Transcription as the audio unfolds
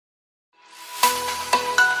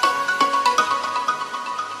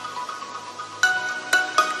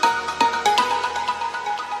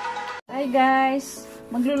guys,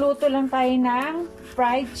 magluluto lang tayo ng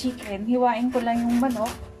fried chicken. Hiwain ko lang yung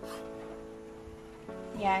manok.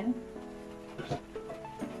 Yan.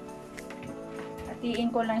 Hatiin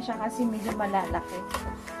ko lang siya kasi medyo malalaki.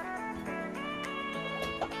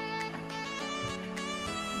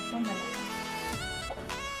 Ito malaki.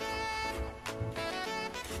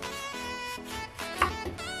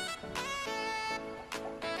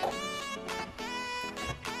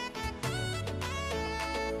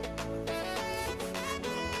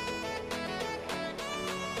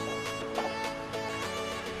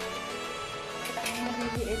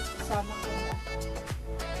 Maliliit, kasama ko na.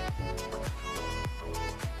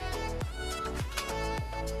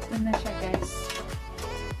 Ito na siya guys.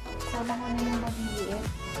 Kasama ko na yung maliliit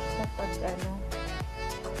kapag ano.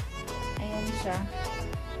 Ayan siya.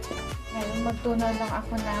 Ngayon magtunaw lang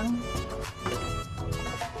ako ng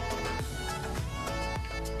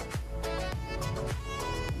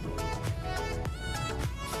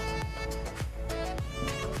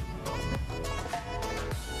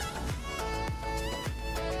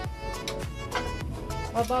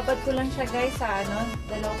bababad ko lang siya guys sa ano,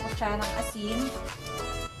 2 kutsarang asin.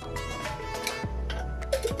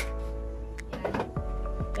 Yan.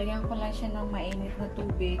 Lagyan ko lang siya ng mainit na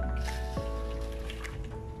tubig.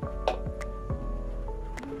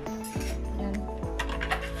 Yan.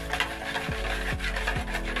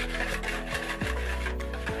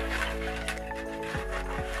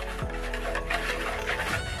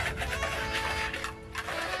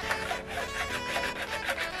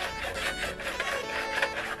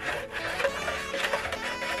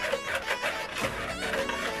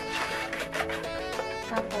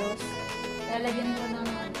 Tapos, lalagyan ko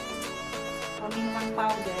ng pamintang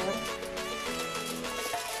powder.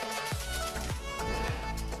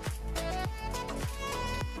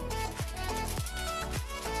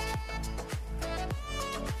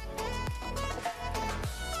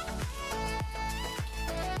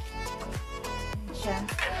 Siya.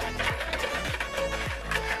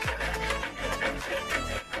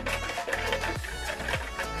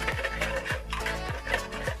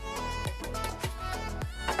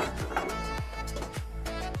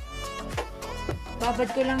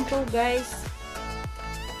 Babad ko lang to guys.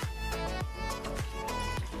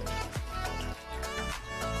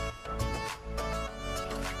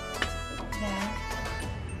 Yan.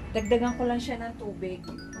 Dagdagan ko lang siya ng tubig.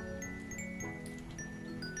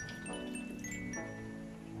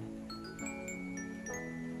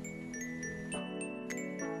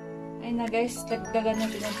 Ayun na guys, dagdagan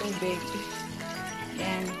natin ng tubig.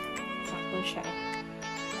 Yan. Sakto siya.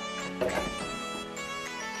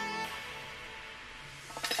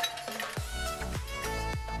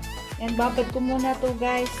 Yan, babad ko muna to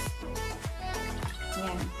guys.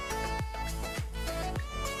 Yan.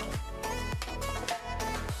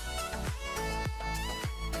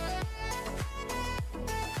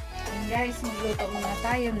 Yan guys, magluto muna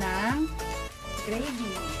tayo ng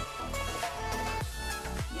gravy.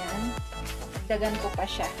 Yan. Dagdagan ko pa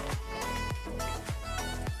siya.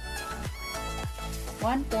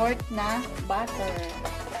 1/4 na butter.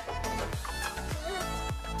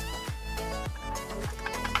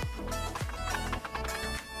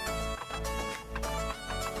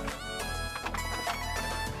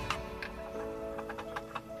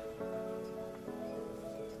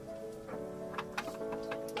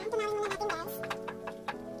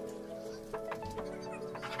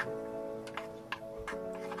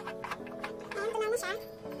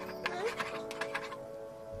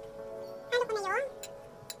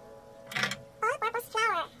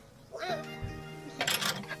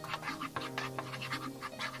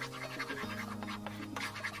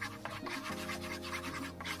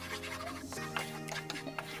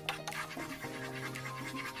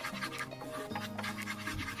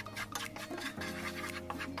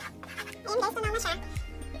 Ayan guys, tunaw na siya.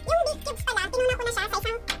 Yung beef cubes pala, tinuna ko na siya sa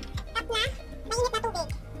isang cup na mainit na tubig.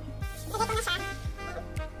 Lagay ko na siya.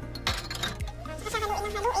 Saka siya haluin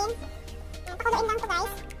ng haluin. Pakuluin lang to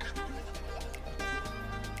guys.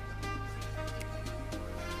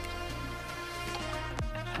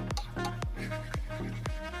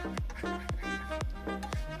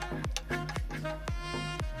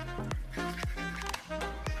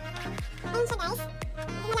 Ayan siya guys.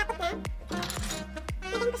 Malapot na.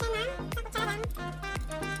 Lagyan ko siya ng kutsarang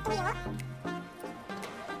tuyo.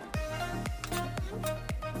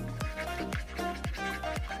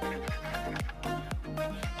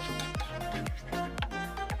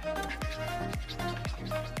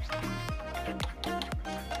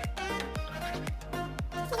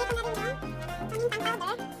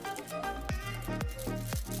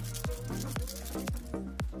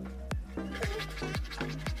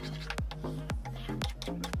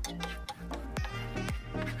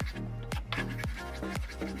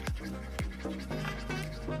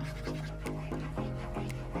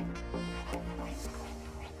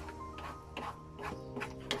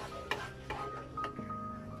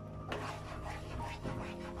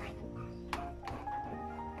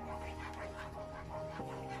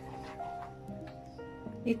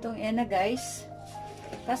 Itong yan na guys.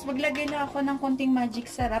 Tapos maglagay na ako ng konting magic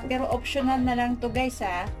sarap. Pero optional na lang to guys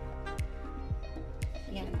ha.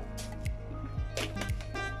 Yan.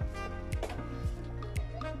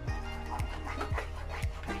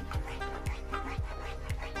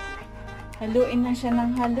 Haluin lang siya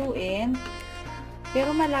ng haluin.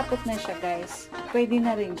 Pero malapot na siya guys. Pwede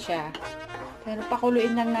na rin siya. Pero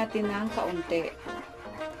pakuluin lang natin ng kaunti.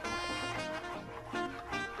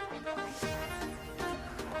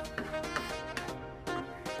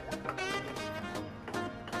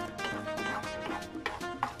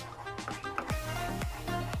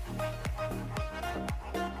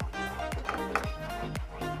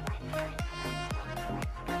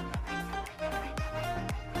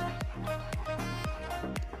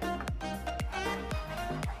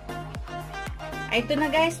 Ito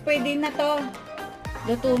na guys, pwede na to.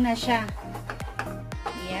 Luto na siya.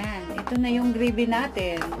 Yan. Ito na yung gravy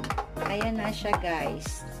natin. Ayan na siya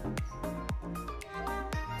guys.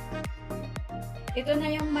 Ito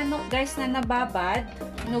na yung manok guys na nababad.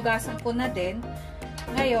 Inugasan ko na din.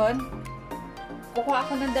 Ngayon, kukuha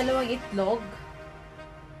ako ng 2 itlog.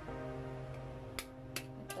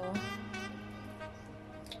 Ito.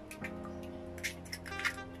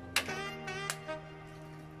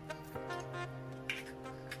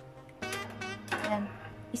 Ayan.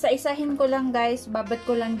 Isa-isahin ko lang guys. Babad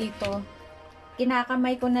ko lang dito.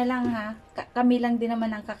 Kinakamay ko na lang ha. Kami lang din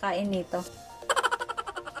naman ang kakain nito.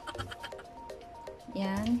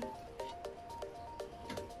 Yan.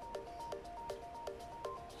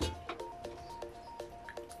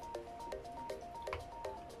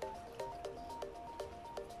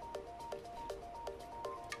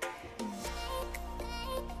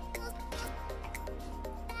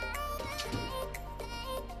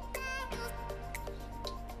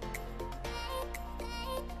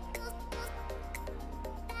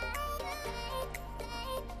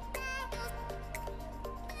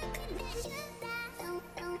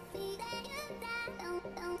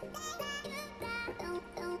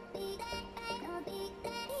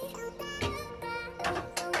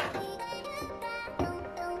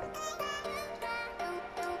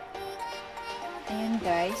 Ayan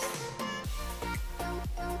guys.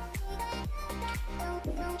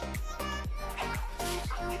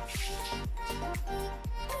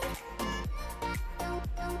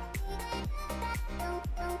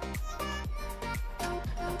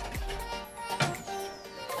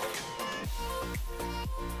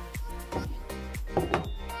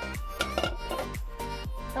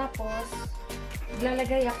 Tapos,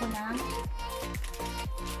 lalagay ako ng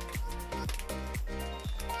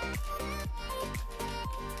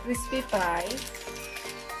crispy fry.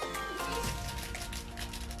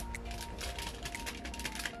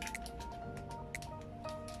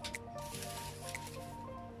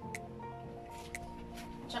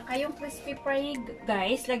 Tsaka yung crispy fry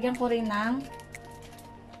guys, lagyan ko rin ng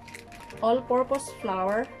all-purpose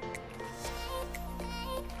flour.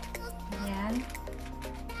 Ayan.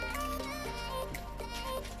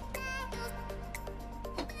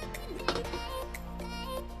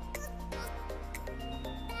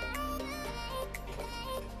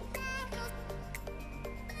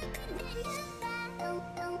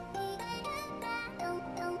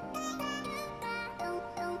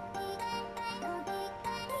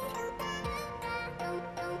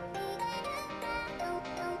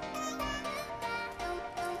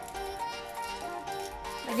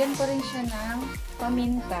 Lagyan ko rin siya ng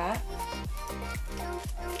paminta.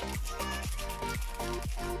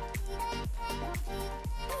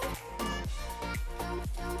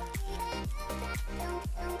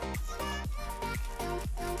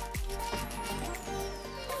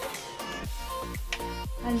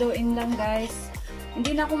 Haluin lang guys.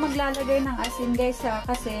 Hindi na ako maglalagay ng asin guys ha,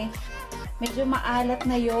 kasi medyo maalat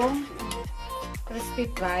na yung crispy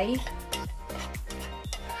fry.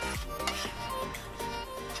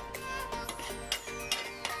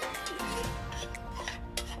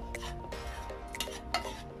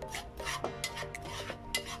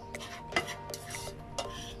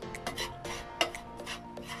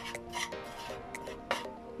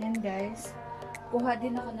 Yan guys. Kuha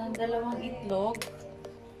din ako ng 2 itlog.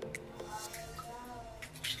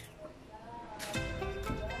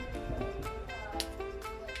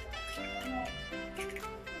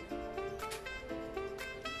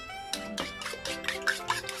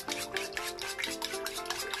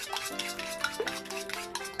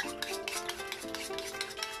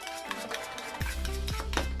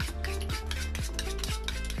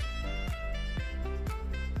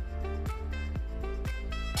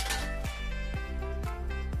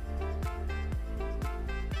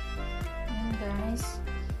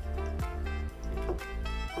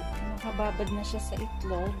 nakababad na siya sa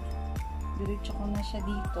itlog. Diretso ko na siya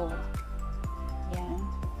dito. Yan.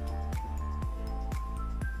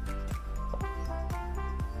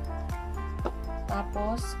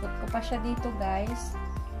 Tapos, put ko pa siya dito, guys.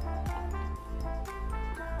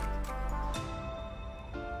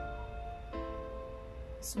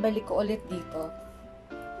 Tapos, balik ko ulit dito.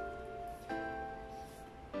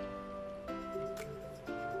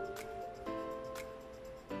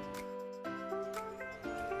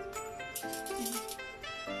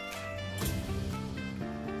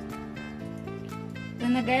 Ito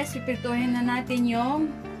na guys, pipirtuhin na natin yung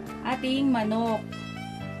ating manok.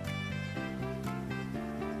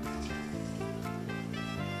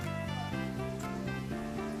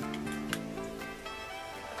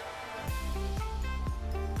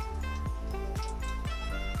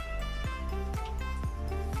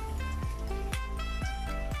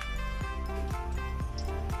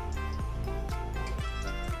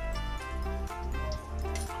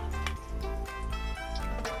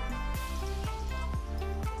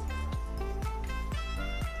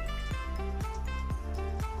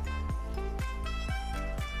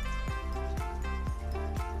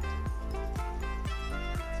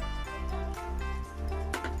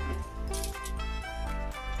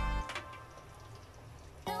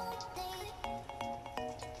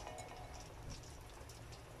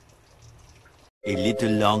 A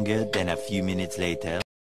little longer than a few minutes later.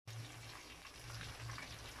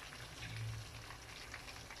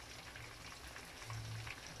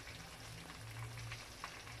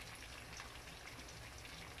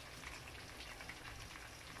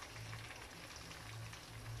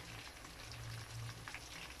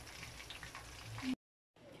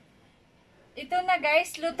 Ito na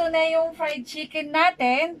guys, luto na yung fried chicken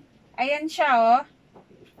natin. Ayan siya oh.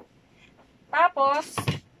 Tapos,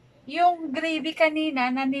 yung gravy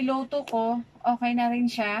kanina na niluto ko, okay na rin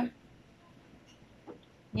siya.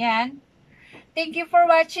 Yan. Thank you for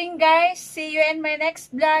watching guys. See you in my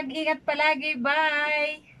next vlog. Ingat palagi.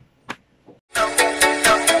 Bye!